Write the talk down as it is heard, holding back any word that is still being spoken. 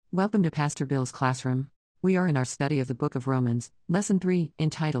Welcome to Pastor Bill's classroom. We are in our study of the book of Romans, lesson 3,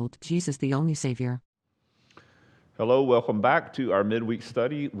 entitled Jesus the Only Savior. Hello, welcome back to our midweek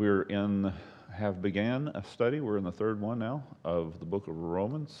study. Have began a study. We're in the third one now of the book of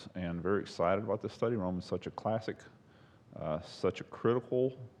Romans, and very excited about this study. Romans is such a classic, such a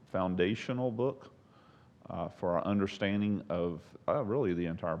critical, foundational book for our understanding of really the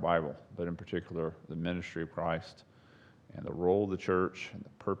entire Bible, but in particular the ministry of Christ and the role of the church and the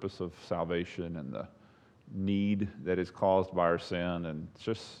purpose of salvation and the need that is caused by our sin. And it's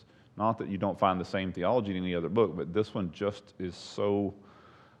just not that you don't find the same theology in any other book, but this one just is so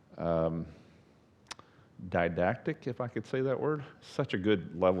didactic, if I could say that word. Such a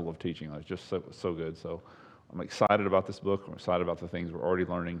good level of teaching. It's just so good. So I'm excited about this book. I'm excited about the things we're already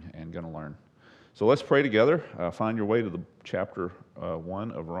learning and going to learn. So let's pray together. Find your way to the chapter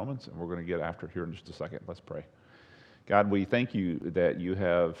 1 of Romans, and we're going to get after it here in just a second. Let's pray. God, we thank you that you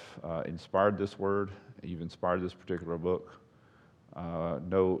have inspired this word. You've inspired this particular book.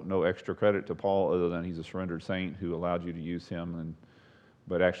 No extra credit to Paul other than he's a surrendered saint who allowed you to use him.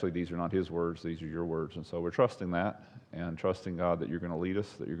 But actually, these are not his words. These are your words. And so we're trusting that and trusting, God, that you're going to lead us,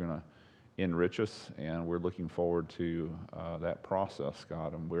 that you're going to enrich us. And we're looking forward to that process,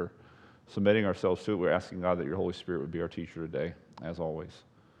 God. And we're submitting ourselves to it. We're asking, God, that your Holy Spirit would be our teacher today, as always.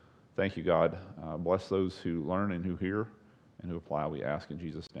 Thank you, God. Bless those who learn and who hear and who apply, we ask in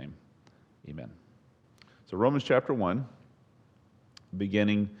Jesus' name. Amen. So Romans chapter 1,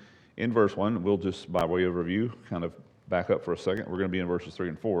 beginning in verse 1, we'll just, by way of review, kind of back up for a second. We're going to be in verses 3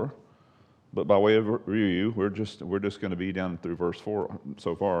 and 4. But by way of review, we're just going to be down through verse 4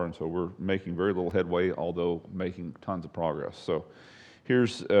 so far, and so we're making very little headway, although making tons of progress. So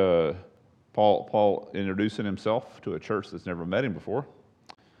here's Paul introducing himself to a church that's never met him before.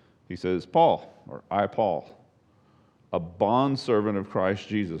 He says, Paul, a bondservant of Christ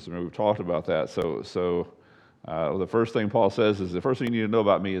Jesus. I mean, we've talked about that. So the first thing Paul says is, the first thing you need to know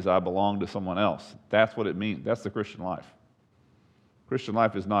about me is I belong to someone else. That's what it means. That's the Christian life. Christian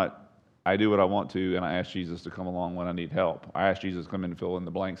life is not, I do what I want to, and I ask Jesus to come along when I need help. I ask Jesus to come in and fill in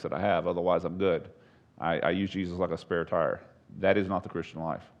the blanks that I have, otherwise I'm good. I use Jesus like a spare tire. That is not the Christian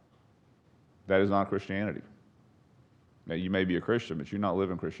life. That is not Christianity. Now, you may be a Christian, but you're not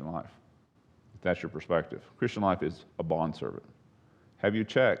living Christian life. If that's your perspective. Christian life is a bondservant. Have you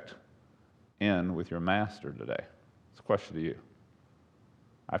checked in with your master today? It's a question to you.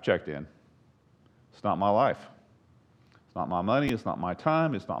 I've checked in. It's not my life. It's not my money. It's not my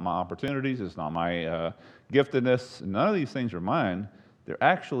time. It's not my opportunities. It's not my giftedness. None of these things are mine. They're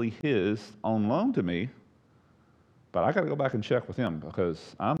actually his on loan to me. But I got to go back and check with him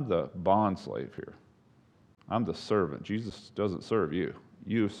because I'm the bond slave here. I'm the servant. Jesus doesn't serve you.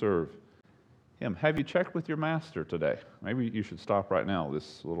 You serve him. Have you checked with your master today? Maybe you should stop right now,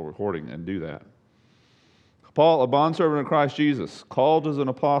 this little recording, and do that. Paul, a bondservant of Christ Jesus, called as an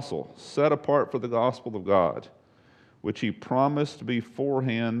apostle, set apart for the gospel of God, which he promised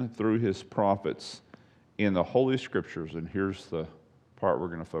beforehand through his prophets in the Holy Scriptures. And here's the part we're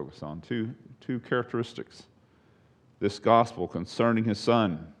going to focus on. Two characteristics. This gospel concerning his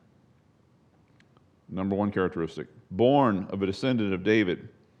Son. Number one characteristic, born of a descendant of David,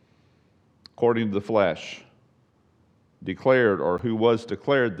 according to the flesh, declared, or who was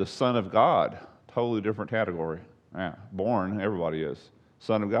declared the Son of God. Totally different category. Yeah, born, everybody is.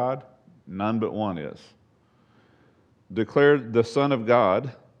 Son of God, none but one is. Declared the Son of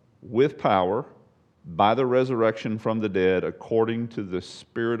God with power by the resurrection from the dead, according to the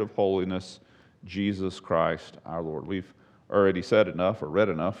Spirit of holiness, Jesus Christ our Lord. We've already said enough or read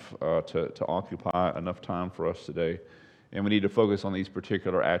enough to occupy enough time for us today. And we need to focus on these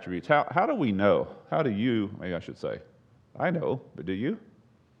particular attributes. How do we know? How do you, maybe I should say, I know, but do you?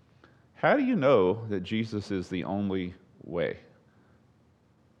 How do you know that Jesus is the only way?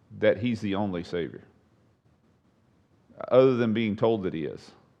 That he's the only Savior? Other than being told that he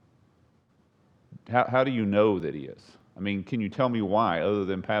is. How do you know that he is? I mean, can you tell me why, other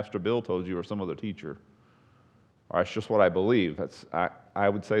than Pastor Bill told you or some other teacher? Or it's just what I believe. I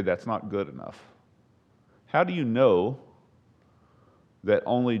would say that's not good enough. How do you know that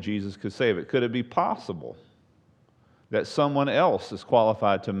only Jesus could save it? Could it be possible that someone else is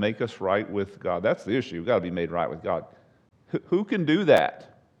qualified to make us right with God? That's the issue. We've got to be made right with God. Who can do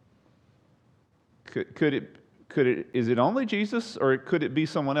that? Is it only Jesus, or could it be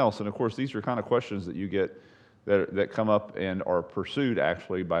someone else? And of course, these are kind of questions that you get that come up and are pursued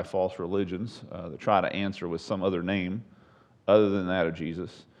actually by false religions that try to answer with some other name other than that of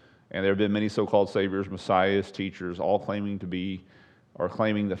Jesus. And there have been many so-called saviors, messiahs, teachers, all claiming to be, or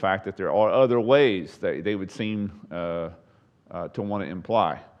claiming the fact that there are other ways that they would seem to want to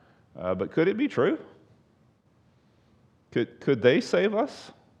imply. But could it be true? Could they save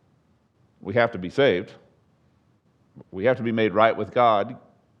us? We have to be saved. We have to be made right with God.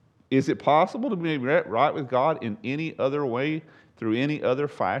 Is it possible to be made right with God in any other way, through any other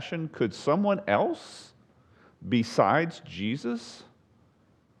fashion? Could someone else besides Jesus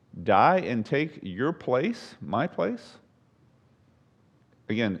die and take your place, my place?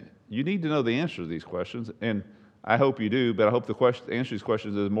 Again, you need to know the answer to these questions, and I hope you do, but I hope the answer to these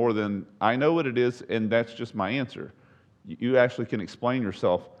questions is more than, I know what it is, and that's just my answer. You actually can explain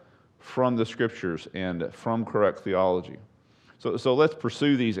yourself from the Scriptures and from correct theology. So let's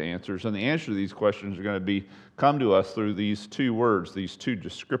pursue these answers, and the answer to these questions are going to come to us through these two words, these two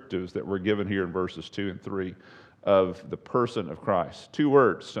descriptives that were given here in verses 2 and 3 of the person of Christ. Two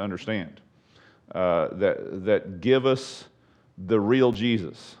words to understand that give us the real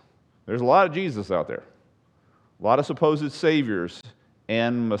Jesus. There's a lot of Jesus out there, a lot of supposed saviors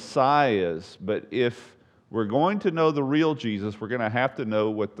and messiahs, but if we're going to know the real Jesus, we're going to have to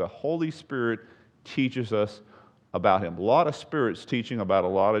know what the Holy Spirit teaches us about him. A lot of spirits teaching about a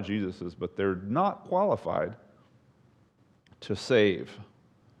lot of Jesuses, but they're not qualified to save.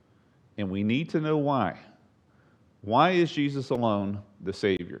 And we need to know why. Why is Jesus alone the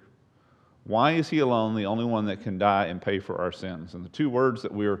Savior? Why is he alone the only one that can die and pay for our sins? And the two words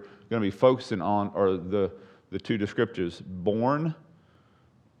that we're going to be focusing on are the two descriptives: born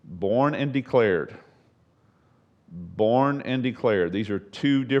and declared. Born and declared. These are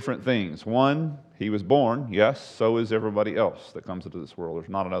two different things. One, he was born, yes, so is everybody else that comes into this world. There's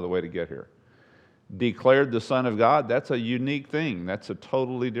not another way to get here. Declared the Son of God, that's a unique thing. That's a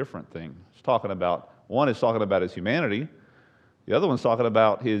totally different thing. It's talking about, one is talking about his humanity. The other one's talking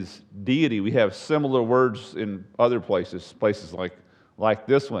about his deity. We have similar words in other places like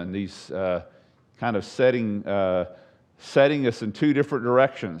this one, these kind of setting us in two different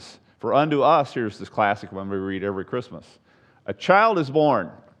directions. For unto us, here's this classic one we read every Christmas: a child is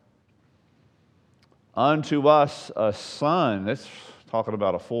born. Unto us a son, that's talking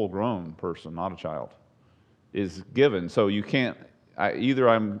about a full-grown person, not a child, is given. So you can't,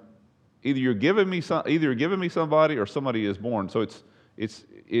 either you're giving me somebody or somebody is born. So it's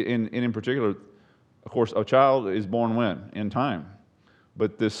in particular, of course, a child is born when? In time.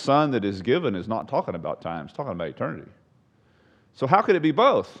 But this son that is given is not talking about time, it's talking about eternity. So how could it be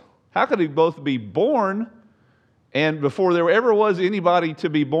both? How could he both be born and before there ever was anybody to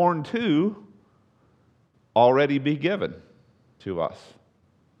be born to, already be given to us?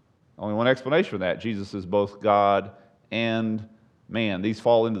 Only one explanation for that: Jesus is both God and man. These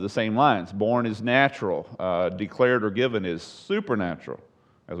fall into the same lines. Born is natural. Declared or given is supernatural,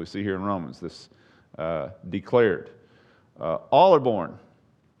 as we see here in Romans, this declared. All are born.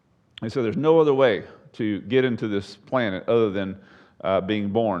 And so there's no other way to get into this planet other than being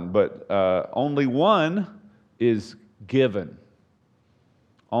born. But only one is given.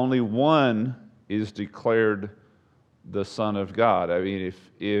 Only one is declared the Son of God. I mean,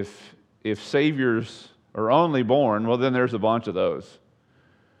 if saviors are only born, well, then there's a bunch of those.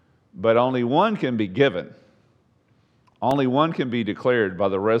 But only one can be given. Only one can be declared by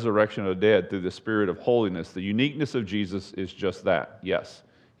the resurrection of the dead through the Spirit of holiness. The uniqueness of Jesus is just that. Yes,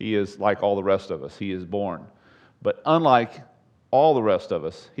 he is like all the rest of us. He is born. But unlike all the rest of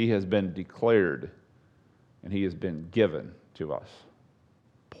us, he has been declared and he has been given to us.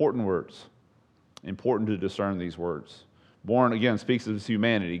 Important words. Important to discern these words. Born, again, speaks of his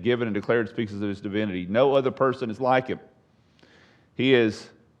humanity. Given and declared speaks of his divinity. No other person is like him. He is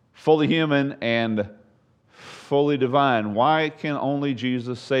fully human and fully divine. Why can only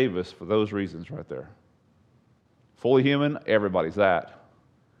Jesus save us? For those reasons right there. Fully human, everybody's that.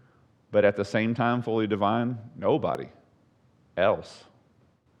 But at the same time, fully divine, nobody else.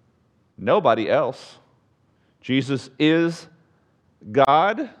 Nobody else. Jesus is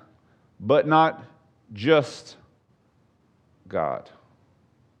God, but not just God.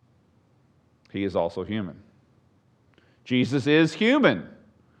 He is also human. Jesus is human,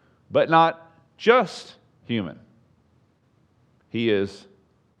 but not just human. He is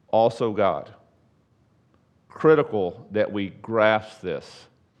also God. Critical that we grasp this.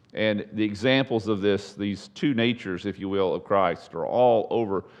 And the examples of this, these two natures, if you will, of Christ are all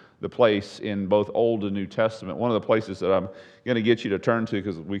over the place in both Old and New Testament. One of the places that I'm going to get you to turn to,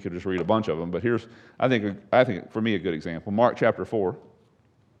 because we could just read a bunch of them, but here's, I think for me, a good example. Mark chapter 4.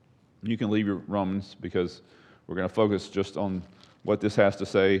 You can leave your Romans because we're going to focus just on what this has to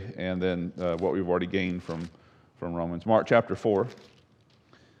say and then what we've already gained from Romans. Mark chapter 4,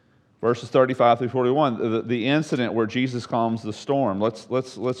 verses 35 through 41. The incident where Jesus calms the storm.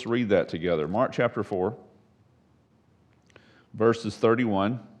 Let's read that together. Mark chapter 4, verses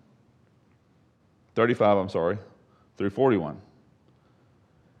 31 35, I'm sorry, through 41. It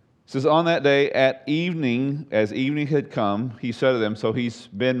says, on that day at evening, as evening had come, he said to them, so he's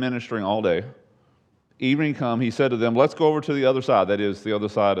been ministering all day. Evening come, he said to them, let's go over to the other side, that is, the other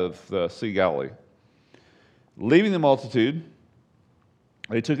side of the Sea Galilee. Leaving the multitude,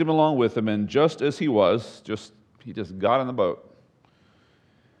 they took him along with them, and just as he just got in the boat.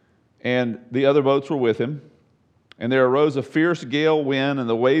 And the other boats were with him. And there arose a fierce gale wind, and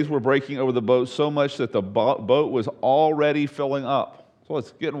the waves were breaking over the boat so much that the boat was already filling up. So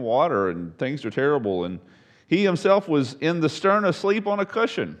it's getting water, and things are terrible. And he himself was in the stern asleep on a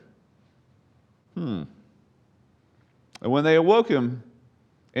cushion. And when they awoke him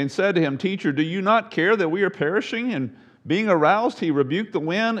and said to him, Teacher, do you not care that we are perishing? And being aroused, he rebuked the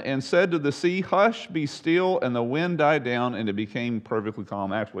wind and said to the sea, Hush, be still. And the wind died down, and it became perfectly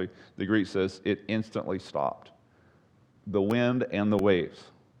calm. Actually, the Greek says it instantly stopped. The wind and the waves.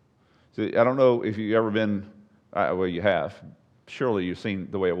 So I don't know if you've ever been, well, you have. Surely you've seen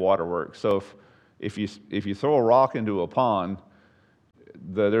the way water works. So if you throw a rock into a pond,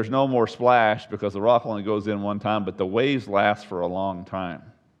 there's no more splash because the rock only goes in one time, but the waves last for a long time.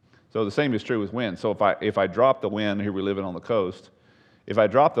 So the same is true with wind. So if I drop the wind, here we live on the coast, if I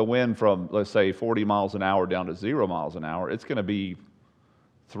drop the wind from, let's say, 40 miles an hour down to 0 miles an hour, it's going to be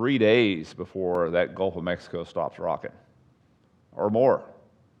 3 days before that Gulf of Mexico stops rocking, or more.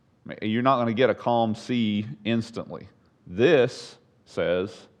 You're not going to get a calm sea instantly. This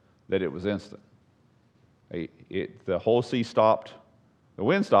says that it was instant. The whole sea stopped. The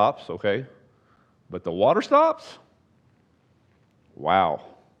wind stops, okay, but the water stops? Wow.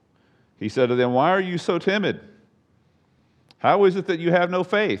 He said to them, why are you so timid? How is it that you have no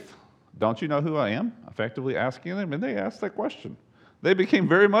faith? Don't you know who I am? Effectively asking them, and they asked that question. They became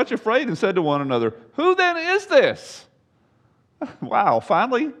very much afraid and said to one another, who then is this? Wow,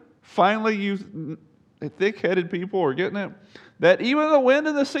 finally you thick-headed people are getting it. That even the wind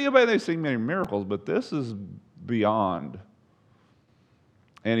and the sea obey. They've seen many miracles, but this is beyond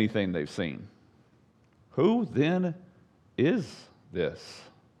anything they've seen. Who then is this?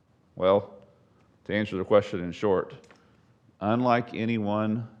 Well, to answer the question in short, unlike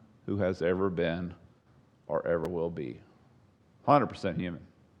anyone who has ever been or ever will be. 100% human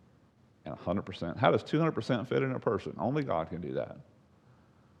and 100%. How does 200% fit in a person? Only God can do that.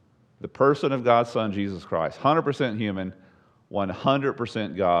 The person of God's Son, Jesus Christ, 100% human,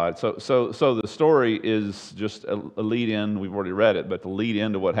 100% God. So the story is just a lead in. We've already read it, but the lead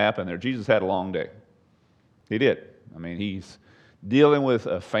in to what happened there. Jesus had a long day. He did. I mean, he's dealing with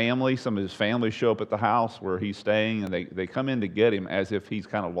a family. Some of his family show up at the house where he's staying, and they come in to get him as if he's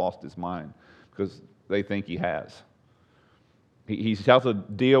kind of lost his mind because they think he has. He's had to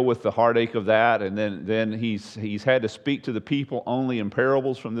deal with the heartache of that, and then he's had to speak to the people only in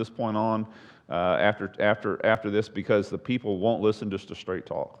parables from this point on. After this, because the people won't listen just to straight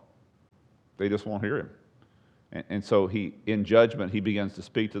talk. They just won't hear him. And so in judgment, he begins to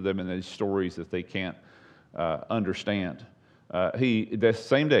speak to them in these stories that they can't understand. That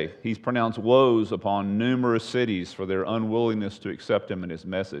same day, he's pronounced woes upon numerous cities for their unwillingness to accept him and his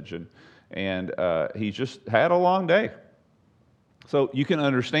message. And he's just had a long day. So you can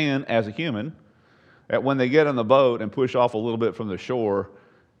understand as a human that when they get on the boat and push off a little bit from the shore,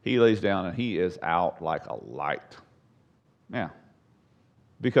 he lays down and he is out like a light. Yeah,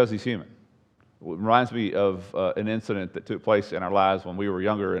 because he's human. It reminds me of an incident that took place in our lives when we were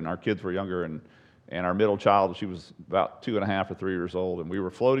younger and our kids were younger, and our middle child, she was about 2.5 or 3 years old, and we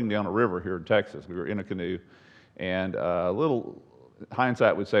were floating down a river here in Texas. We were in a canoe, and a little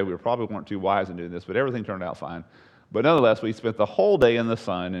hindsight would say we probably weren't too wise in doing this, but everything turned out fine. But nonetheless, we spent the whole day in the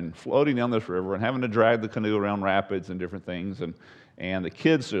sun and floating down this river and having to drag the canoe around rapids and different things. And the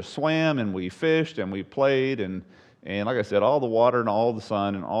kids just swam, and we fished, and we played, and like I said, all the water and all the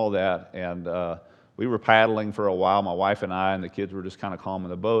sun and all that. And we were paddling for a while, my wife and I, and the kids were just kind of calm in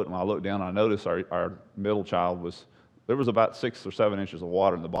the boat. And when I looked down, I noticed our middle child there was about 6 or 7 inches of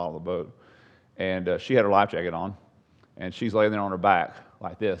water in the bottom of the boat. And she had her life jacket on, and she's laying there on her back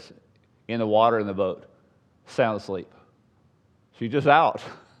like this in the water in the boat, sound asleep. She's just out.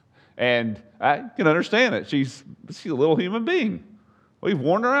 And I can understand it. She's a little human being. We've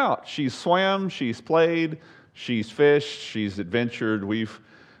worn her out. She's swam, she's played, she's fished, she's adventured. We've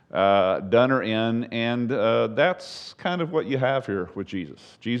done her in, and that's kind of what you have here with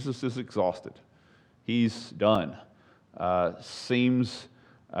Jesus. Jesus is exhausted. He's done. Seems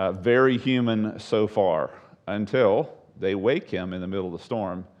very human so far until they wake him in the middle of the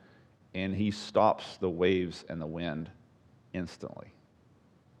storm, and he stops the waves and the wind instantly.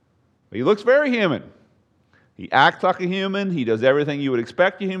 He looks very human. He acts like a human. He does everything you would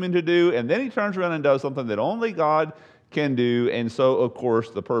expect a human to do. And then he turns around and does something that only God can do. And so, of course,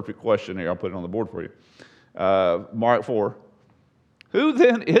 the perfect question here, I'll put it on the board for you. Mark 4. Who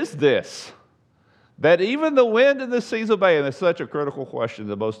then is this, that even the wind and the seas obey him? It's such a critical question,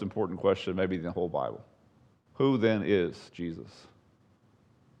 the most important question maybe in the whole Bible. Who then is Jesus?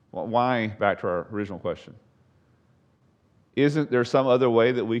 Well, why, back to our original question, isn't there some other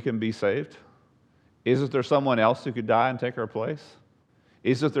way that we can be saved? Isn't there someone else who could die and take our place?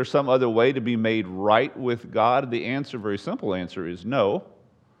 Isn't there some other way to be made right with God? The answer, very simple answer, is no.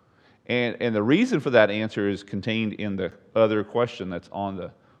 And the reason for that answer is contained in the other question that's on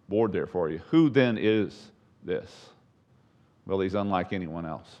the board there for you. Who then is this? Well, he's unlike anyone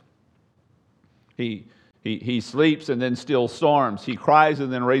else. He sleeps and then stills storms. He cries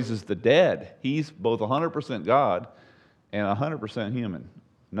and then raises the dead. He's both 100% God and 100% human.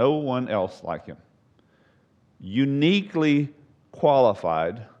 No one else like him. Uniquely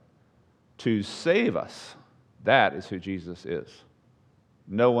qualified to save us. That is who Jesus is.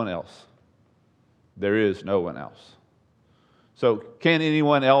 No one else. There is no one else. So, can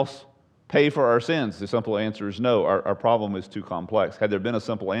anyone else pay for our sins? The simple answer is no. Our problem is too complex. Had there been a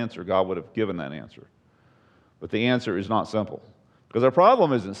simple answer, God would have given that answer. But the answer is not simple. Because our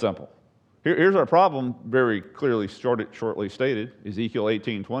problem isn't simple. Here's our problem, very clearly shortly stated. Ezekiel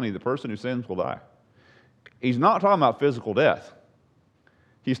 18:20, the person who sins will die. He's not talking about physical death.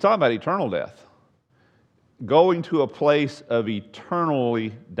 He's talking about eternal death. Going to a place of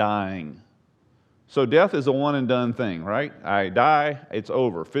eternally dying. So death is a one and done thing, right? I die, it's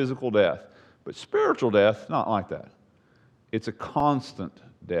over, physical death. But spiritual death, not like that. It's a constant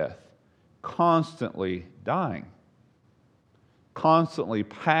death, constantly dying, constantly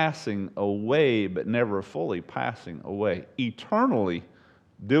passing away, but never fully passing away, eternally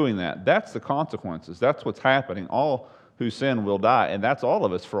doing that. That's the consequences. That's what's happening. All who sin will die, and that's all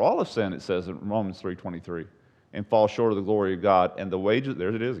of us. For all of sin, it says in Romans 3:23, and fall short of the glory of God, and the wages, there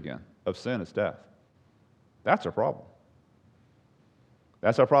it is again, of sin is death. That's our problem.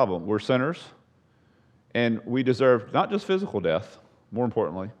 That's our problem. We're sinners, and we deserve not just physical death, more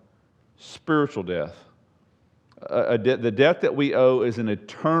importantly, spiritual death. The debt that we owe is an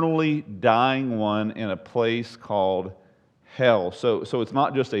eternally dying one in a place called hell. So it's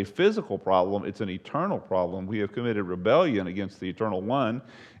not just a physical problem, it's an eternal problem. We have committed rebellion against the eternal one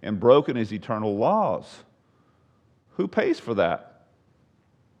and broken his eternal laws. Who pays for that?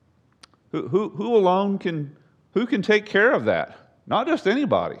 Who alone can take care of that? Not just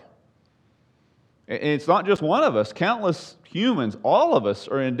anybody. And it's not just one of us. Countless humans, all of us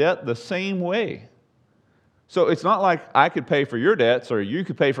are in debt the same way. So it's not like I could pay for your debts or you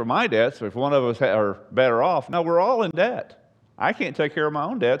could pay for my debts if one of us are better off. No, we're all in debt. I can't take care of my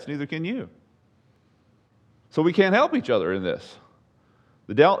own debts, neither can you. So we can't help each other in this.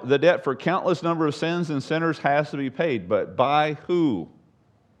 The debt for countless number of sins and sinners has to be paid, but by who?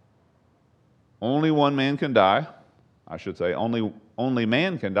 Only one man can die. I should say, only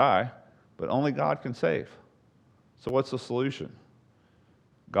man can die, but only God can save. So what's the solution?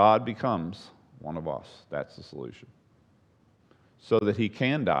 God becomes one of us. That's the solution. So that he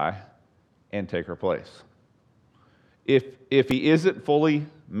can die and take our place. If he isn't fully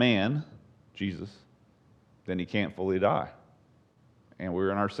man, Jesus, then he can't fully die. And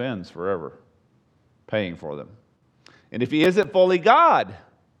we're in our sins forever, paying for them. And if he isn't fully God,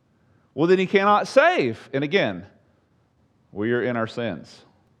 well, then he cannot save. And again, we are in our sins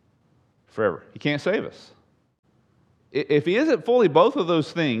forever. He can't save us. If he isn't fully both of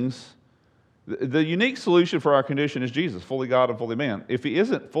those things, the unique solution for our condition is Jesus, fully God and fully man. If he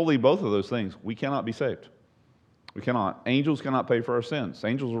isn't fully both of those things, we cannot be saved. We cannot. Angels cannot pay for our sins.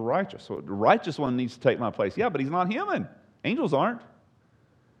 Angels are righteous. So the righteous one needs to take my place. Yeah, but he's not human. Angels aren't.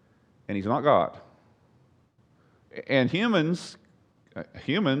 And he's not God. And human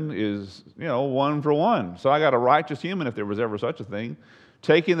is, one for one. So I got a righteous human, if there was ever such a thing,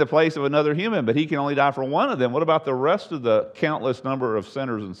 taking the place of another human, but he can only die for one of them. What about the rest of the countless number of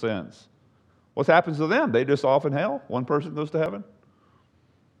sinners and sins? What happens to them? They just off in hell? One person goes to heaven?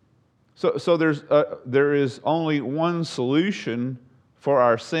 So there is only one solution for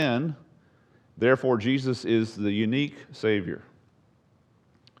our sin. Therefore, Jesus is the unique Savior.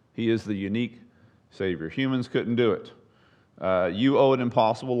 He is the unique Savior. Humans couldn't do it. You owe an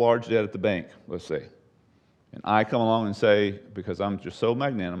impossible large debt at the bank, let's say. And I come along and say, because I'm just so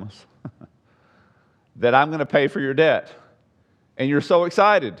magnanimous, that I'm going to pay for your debt. And you're so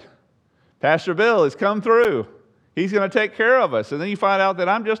excited. Pastor Bill has come through. He's going to take care of us. And then you find out that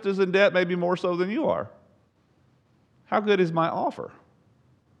I'm just as in debt, maybe more so than you are. How good is my offer?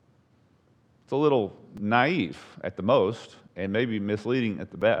 It's a little naive at the most, and maybe misleading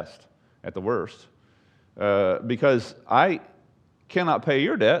at the best, at the worst, because I cannot pay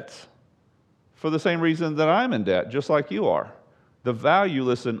your debts for the same reason that I'm in debt, just like you are. The value,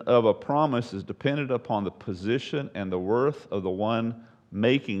 listen, of a promise is dependent upon the position and the worth of the one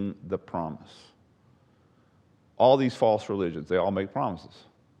making the promise. All these false religions, they all make promises.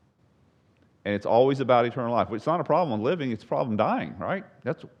 And it's always about eternal life. It's not a problem living, it's a problem dying, right?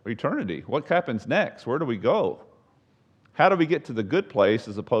 That's eternity. What happens next? Where do we go? How do we get to the good place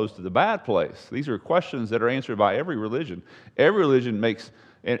as opposed to the bad place? These are questions that are answered by every religion. Every religion makes,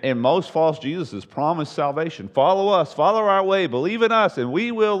 and most false Jesuses promise salvation. Follow us, follow our way, believe in us, and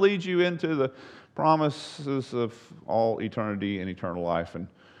we will lead you into the promises of all eternity and eternal life and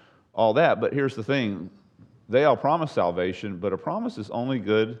all that. But here's the thing. They all promise salvation, but a promise is only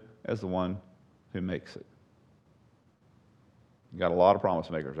good as the one who makes it. You got a lot of promise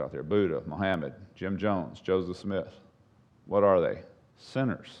makers out there. Buddha, Muhammad, Jim Jones, Joseph Smith. What are they?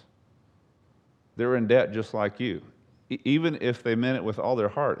 Sinners. They're in debt just like you. Even if they meant it with all their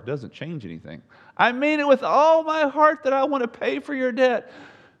heart, it doesn't change anything. I mean it with all my heart that I want to pay for your debt.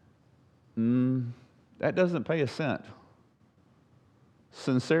 That doesn't pay a cent.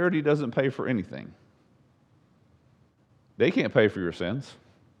 Sincerity doesn't pay for anything. They can't pay for your sins.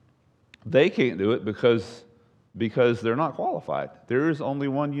 They can't do it because they're not qualified. There is only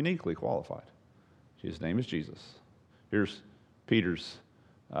one uniquely qualified. His name is Jesus. Here's Peter's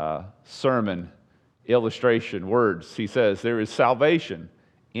sermon illustration words. He says, there is salvation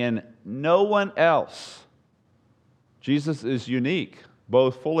in no one else. Jesus is unique,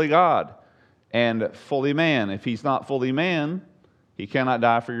 both fully God and fully man. If he's not fully man, he cannot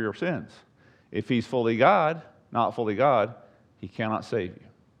die for your sins. If he's fully God, not fully God, he cannot save you.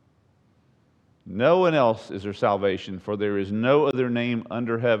 No one else is there salvation, for there is no other name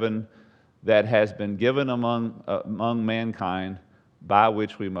under heaven that has been given among mankind by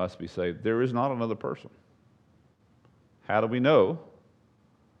which we must be saved. There is not another person. How do we know?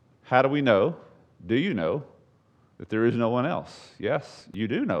 How do we know? Do you know that there is no one else? Yes, you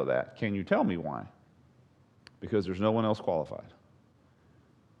do know that. Can you tell me why? Because there's no one else qualified.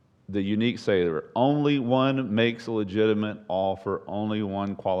 The unique Savior. Only one makes a legitimate offer. Only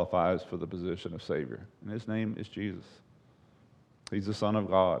one qualifies for the position of Savior. And his name is Jesus. He's the Son of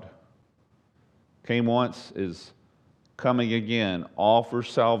God. Came once, is coming again, offers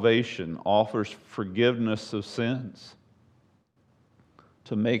salvation, offers forgiveness of sins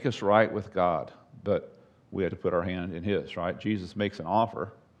to make us right with God. But we have to put our hand in his, right? Jesus makes an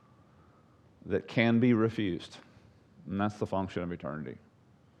offer that can be refused. And that's the function of eternity.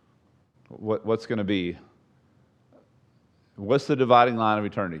 What's going to be? What's the dividing line of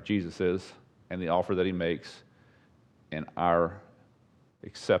eternity? Jesus is, and the offer that he makes, and our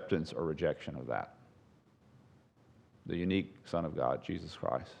acceptance or rejection of that. The unique Son of God, Jesus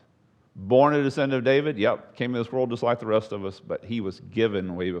Christ. Born a descendant of David, yep, came into this world just like the rest of us, but he was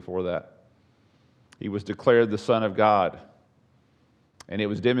given way before that. He was declared the Son of God, and it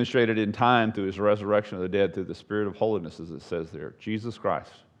was demonstrated in time through his resurrection of the dead, through the Spirit of holiness, as it says there. Jesus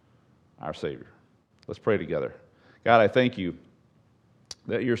Christ, our Savior. Let's pray together. God, I thank you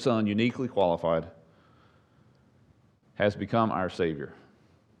that your Son, uniquely qualified, has become our Savior,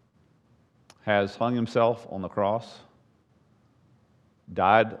 has hung himself on the cross,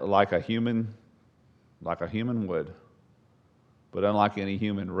 died like a human would, but unlike any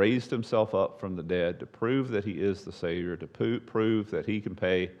human, raised himself up from the dead to prove that he is the Savior, to prove that he can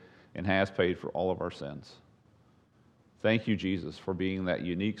pay and has paid for all of our sins. Thank you, Jesus, for being that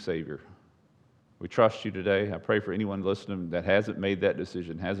unique Savior. We trust you today. I pray for anyone listening that hasn't made that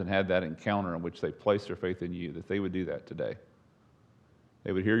decision, hasn't had that encounter in which they place their faith in you, that they would do that today.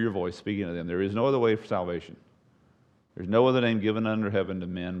 They would hear your voice speaking to them. There is no other way for salvation. There's no other name given under heaven to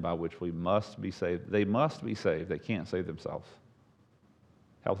men by which we must be saved. They must be saved. They can't save themselves.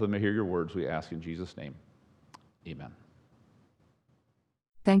 Help them to hear your words, we ask in Jesus' name. Amen.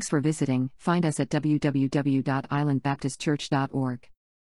 Thanks for visiting. Find us at www.islandbaptistchurch.org.